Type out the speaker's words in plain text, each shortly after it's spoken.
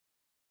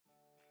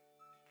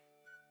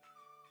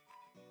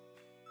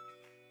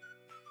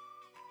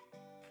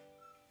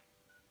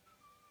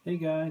Hey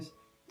guys,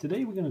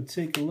 today we're going to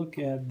take a look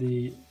at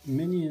the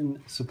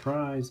Minion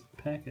surprise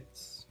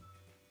packets.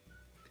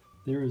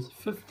 There is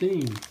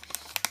 15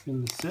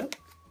 in the set.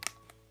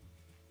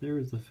 There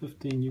is the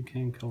 15 you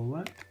can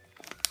collect.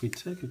 If we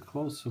take a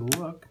closer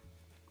look,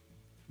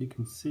 you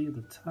can see at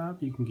the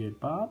top you can get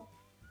Bob,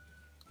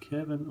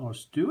 Kevin, or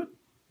Stuart.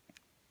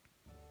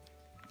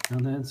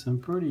 And then some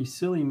pretty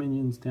silly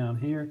minions down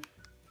here.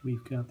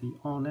 We've got the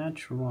All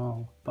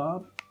Natural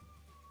Bob,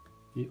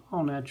 the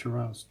All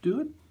Natural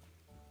Stuart,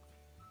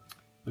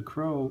 the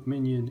Crow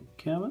Minion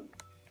Kevin,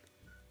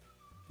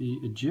 the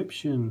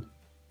Egyptian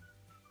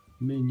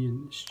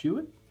Minion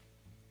Stuart,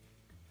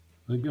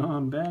 the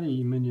Gone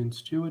Batty Minion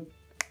Stuart,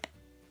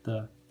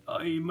 the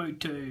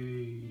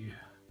Aimate,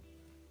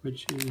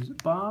 which is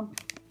Bob,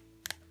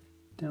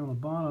 down the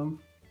bottom,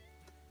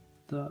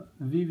 the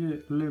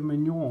Vive le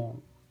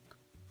Minion,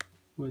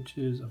 which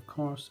is of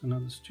course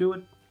another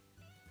Stuart,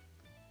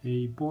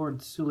 a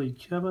Bored Silly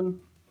Kevin,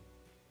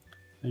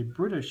 a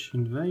British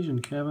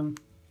Invasion Kevin,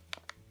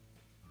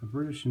 a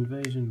British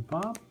Invasion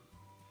Bob,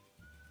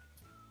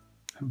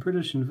 a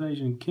British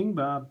Invasion King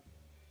Bob,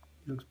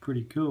 looks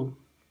pretty cool,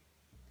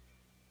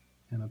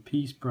 and a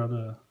Peace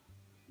Brother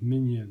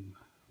Minion,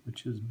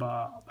 which is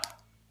Bob.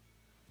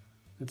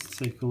 Let's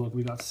take a look.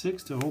 We got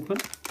 6 to open.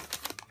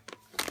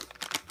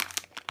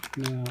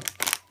 Now,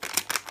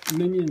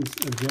 Minions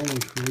are going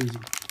crazy.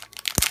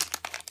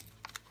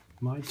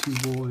 My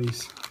two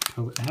boys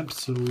go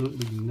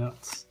absolutely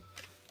nuts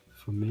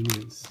for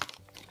Minions.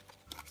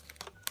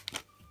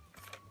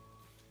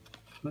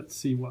 Let's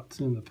see what's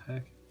in the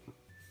packet.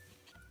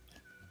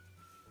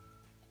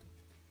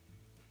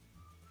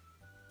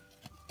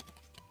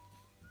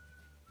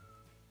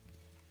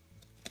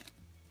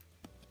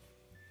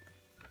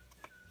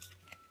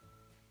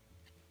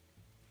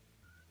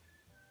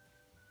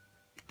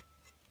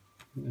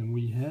 And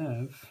we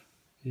have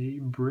a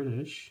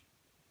British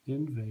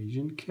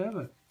Invasion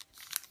Kevin.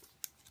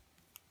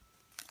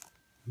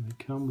 And they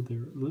come with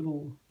their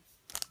little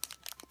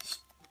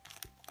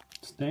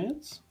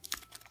stands.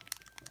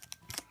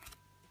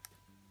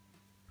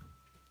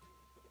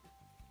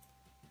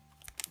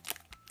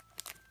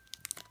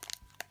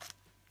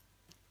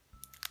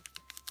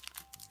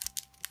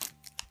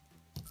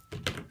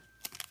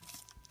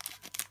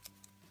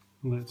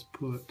 Let's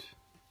put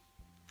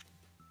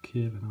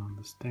Kevin on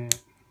the stand.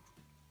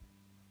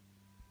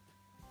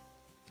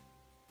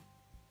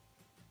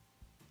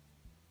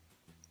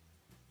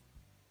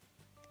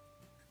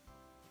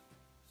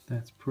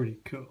 That's pretty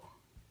cool.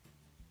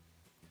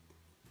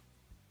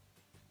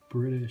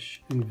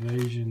 British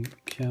Invasion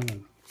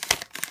Kevin.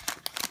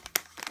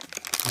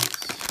 Let's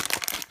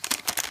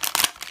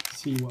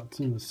see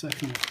what's in the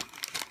second one.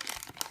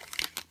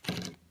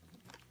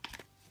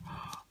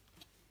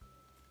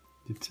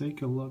 You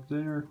take a look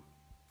there.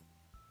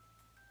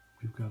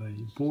 We've got a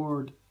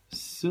Bored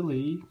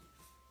Silly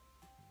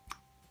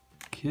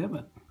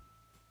Kevin.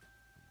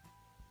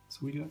 So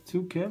we got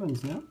 2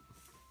 Kevins now.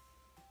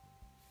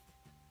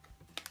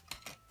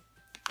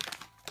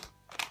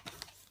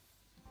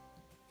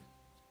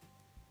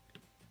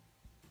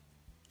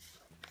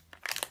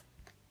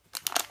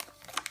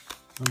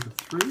 Number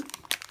 3.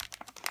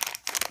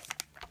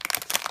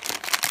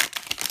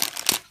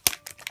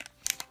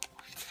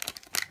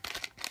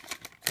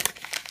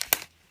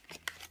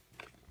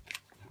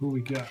 Who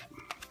we got?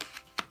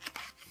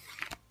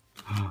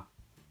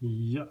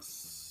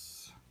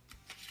 Yes.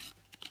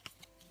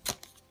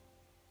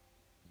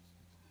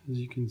 As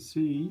you can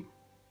see,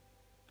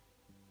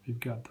 we've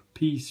got the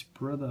Peace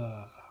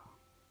Brother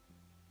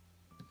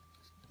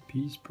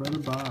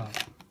Bob.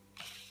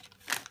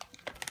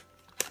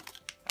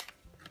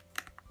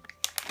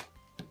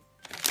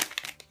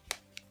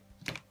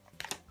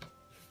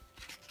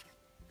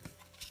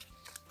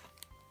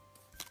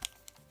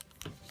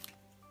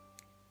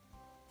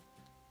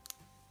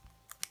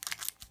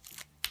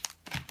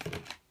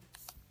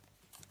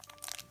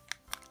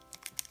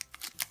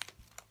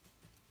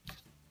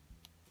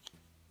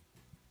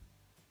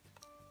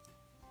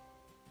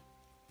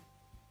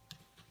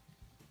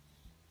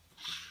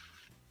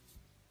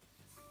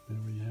 There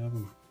we have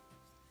them.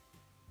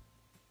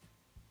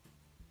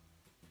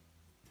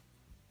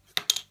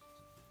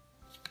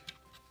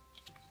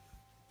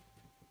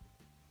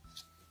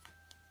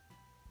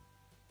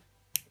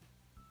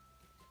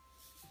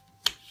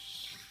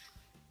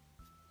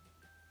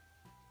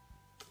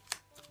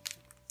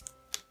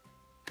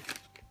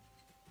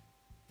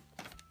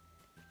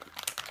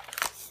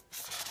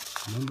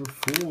 Number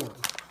 4.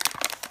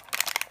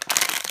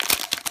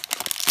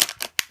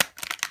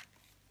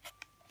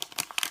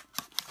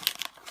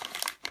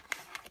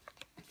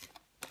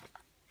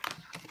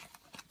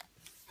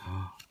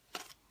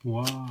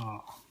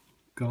 Wow,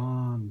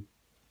 Gone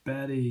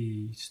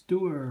Batty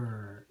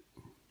Stuart.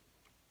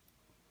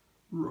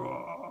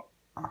 Raw.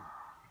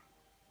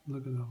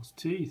 Look at those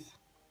teeth.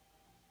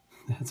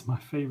 That's my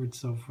favorite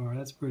so far.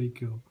 That's pretty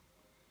cool.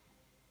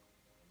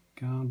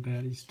 Gone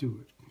Batty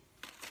Stuart.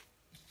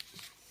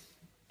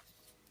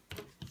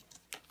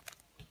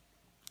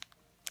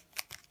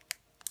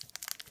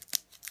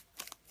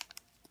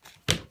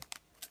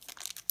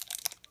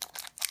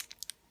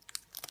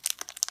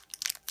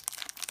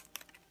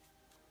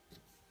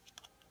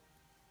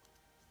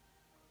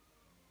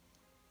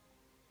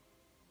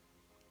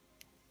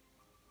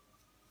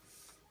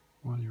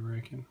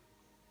 reckon.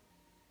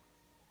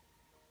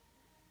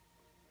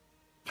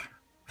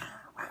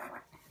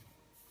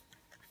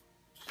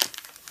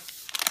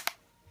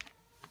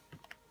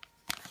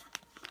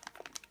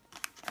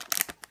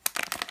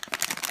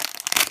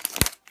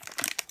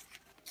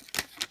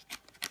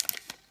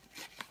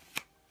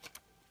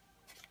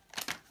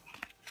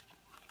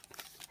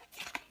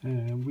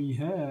 And we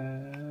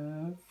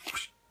have,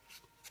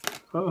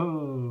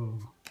 oh,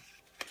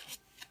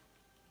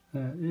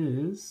 that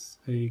is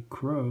a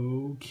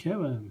Crow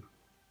Kevin.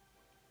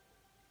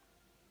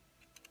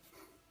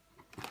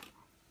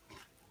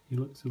 He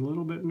looks a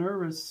little bit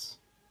nervous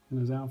in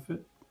his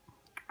outfit.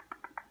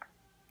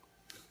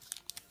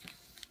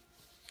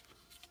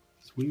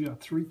 So we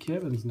got 3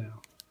 Kevins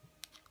now.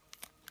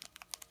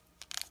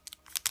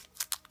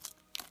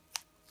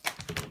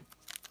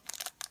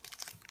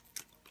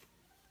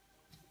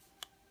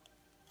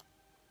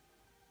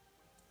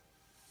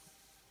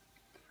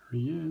 There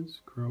he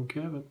is, Crow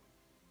Kevin.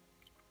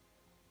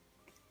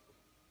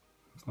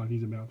 Looks like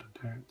he's about to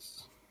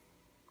dance.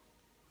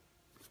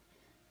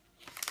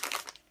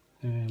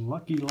 And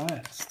lucky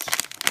last.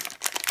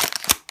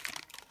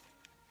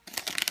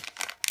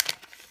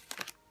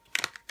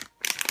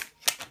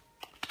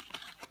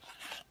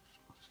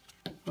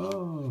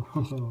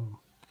 Oh,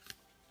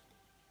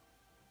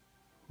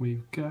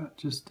 we've got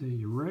just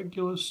a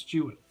regular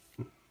Stewart.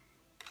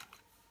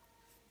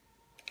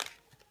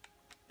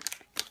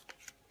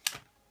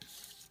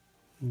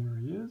 There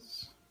he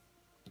is.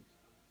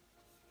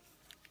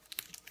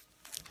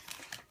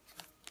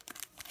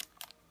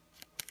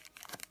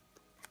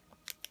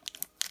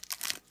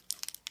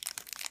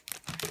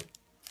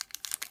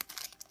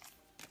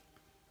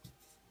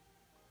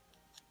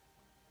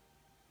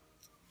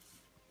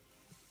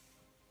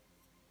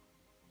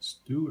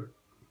 Stewart.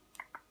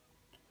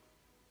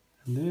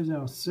 And there's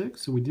our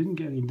 6. So we didn't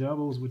get any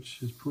doubles,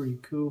 which is pretty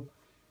cool.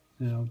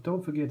 Now,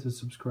 don't forget to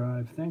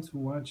subscribe. Thanks for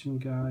watching,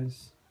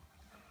 guys.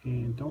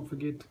 And don't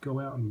forget to go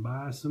out and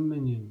buy some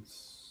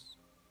Minions.